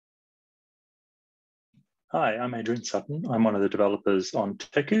Hi, I'm Adrian Sutton. I'm one of the developers on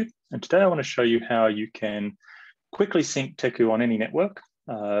Teku, and today I want to show you how you can quickly sync Teku on any network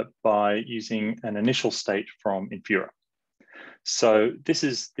by using an initial state from Infura. So this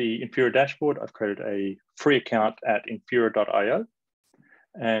is the Infura dashboard. I've created a free account at infura.io,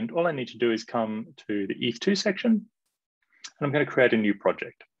 and all I need to do is come to the ETH2 section, and I'm going to create a new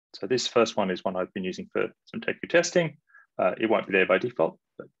project. So this first one is one I've been using for some Teku testing. It won't be there by default,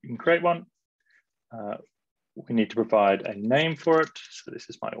 but you can create one. We need to provide a name for it. So this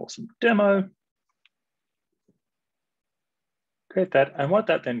is my awesome demo. Create that. And what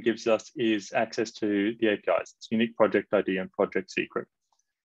that then gives us is access to the APIs. It's unique project ID and project secret.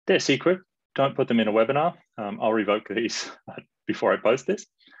 They're secret. Don't put them in a webinar. I'll revoke these before I post this.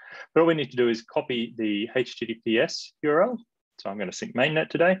 But all we need to do is copy the HTTPS URL. So I'm going to sync MainNet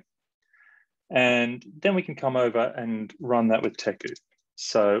today. And then we can come over and run that with Teku.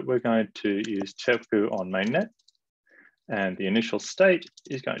 So we're going to use Teku on MainNet, and the initial state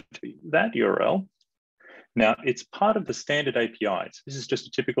is going to be that URL. Now, it's part of the standard APIs. This is just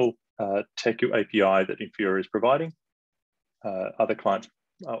a typical Teku API that Infura is providing. Other clients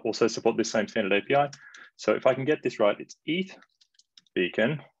also support this same standard API. So if I can get this right, it's ETH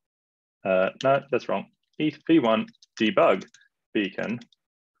beacon. No, that's wrong. ETH v1 debug beacon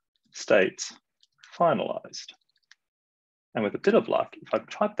states finalized. And with a bit of luck, if I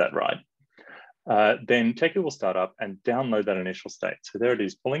type that right, then Teku will start up and download that initial state. So there it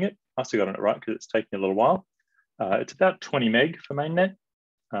is, pulling it. Must have gotten it right because it's taking a little while. It's about 20 meg for MainNet,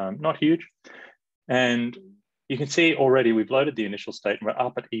 not huge. And you can see already we've loaded the initial state and we're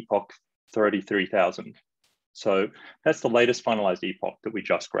up at epoch 33,000. So that's the latest finalized epoch that we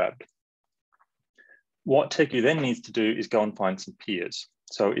just grabbed. What Teku then needs to do is go and find some peers.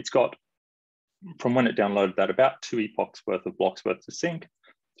 So it's got, from when it downloaded that, about 2 epochs worth of blocks worth to sync.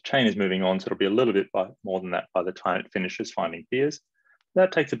 The chain is moving on, so it'll be a little bit more than that by the time it finishes finding peers.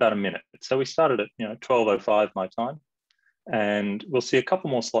 That takes about a minute. So we started at 12:05 my time, and we'll see a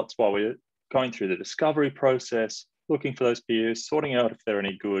couple more slots while we're going through the discovery process, looking for those peers, sorting out if they're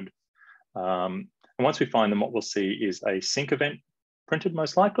any good. And once we find them, what we'll see is a sync event printed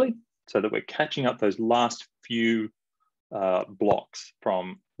most likely, so that we're catching up those last few blocks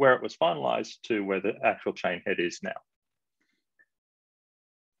from where it was finalized to where the actual chain head is now.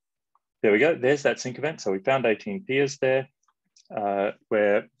 There we go, there's that sync event. So we found 18 peers there.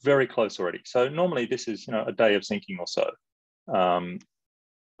 We're very close already. So normally this is a day of syncing or so,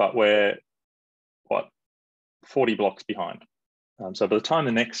 but we're, 40 blocks behind. So by the time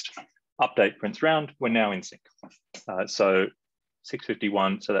the next update prints round, we're now in sync. So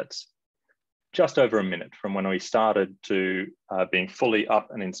 6:51, so that's just over a minute from when we started to being fully up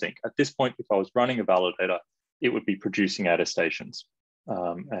and in sync. At this point, if I was running a validator, it would be producing attestations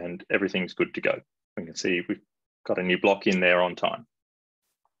and everything's good to go. We can see we've got a new block in there on time.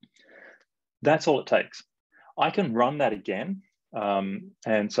 That's all it takes. I can run that again.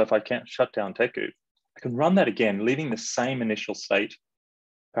 And so if I can't shut down Teku, I can run that again, leaving the same initial state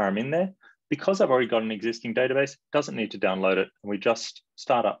param in there. Because I've already got an existing database, it doesn't need to download it. And we just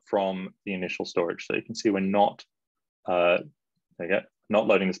start up from the initial storage. So you can see we're not, there you go, not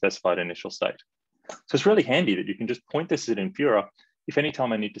loading the specified initial state. So it's really handy that you can just point this at Infura. If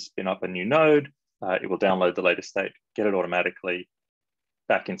anytime I need to spin up a new node, it will download the latest state, get it automatically,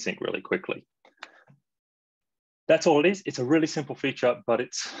 back in sync really quickly. That's all it is. It's a really simple feature, but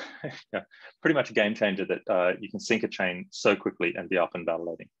it's pretty much a game changer that you can sync a chain so quickly and be up and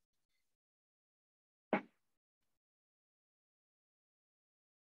validating.